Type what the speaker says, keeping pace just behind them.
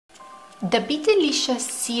The Be Delicious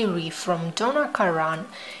series from Donna Karan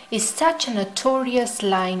is such a notorious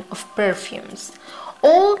line of perfumes.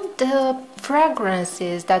 All the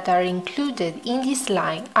fragrances that are included in this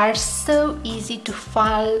line are so easy to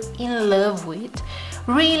fall in love with,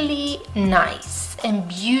 really nice and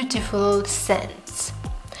beautiful scents.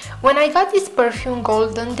 When I got this perfume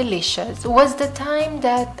Golden Delicious was the time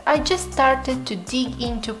that I just started to dig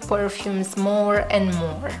into perfumes more and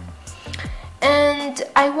more. And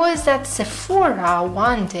I was at Sephora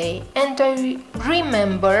one day and I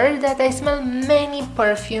remember that I smelled many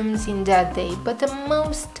perfumes in that day, but the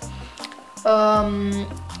most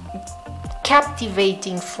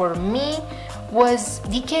captivating for me was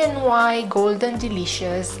DKNY Golden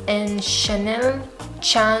Delicious and Chanel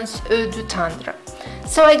Chance Eau de Tendre.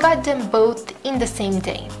 So I got them both in the same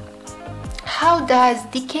day. How does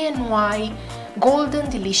DKNY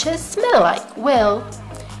Golden Delicious smell like? Well,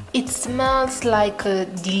 it smells like a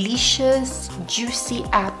delicious, juicy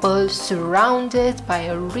apple surrounded by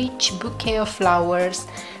a rich bouquet of flowers,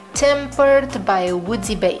 tempered by a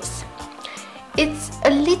woodsy base. It's a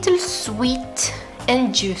little sweet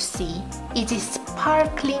and juicy. It is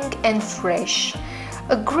sparkling and fresh,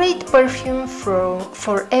 a great perfume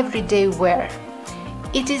for everyday wear.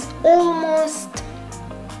 It is almost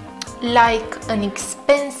like an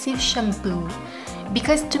expensive shampoo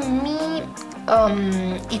because to me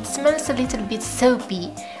it smells a little bit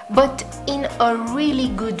soapy, but in a really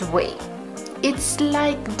good way. It's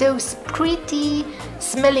like those pretty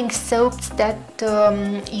smelling soaps that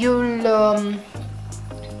you'll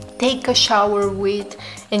take a shower with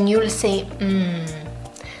and you'll say,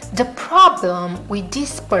 The problem with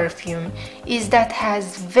this perfume is that it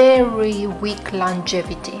has very weak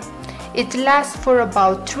longevity. It lasts for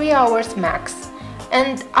about 3 hours max,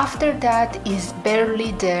 and after that is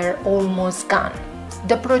barely there, almost gone.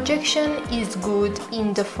 The projection is good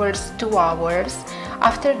in the first 2 hours.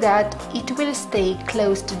 After that it will stay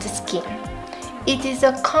close to the skin. It is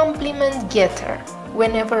a compliment getter.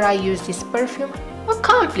 Whenever I use this perfume, a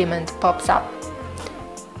compliment pops up.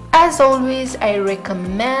 As always, I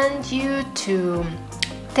recommend you to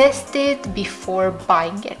test it before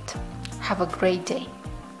buying it. Have a great day.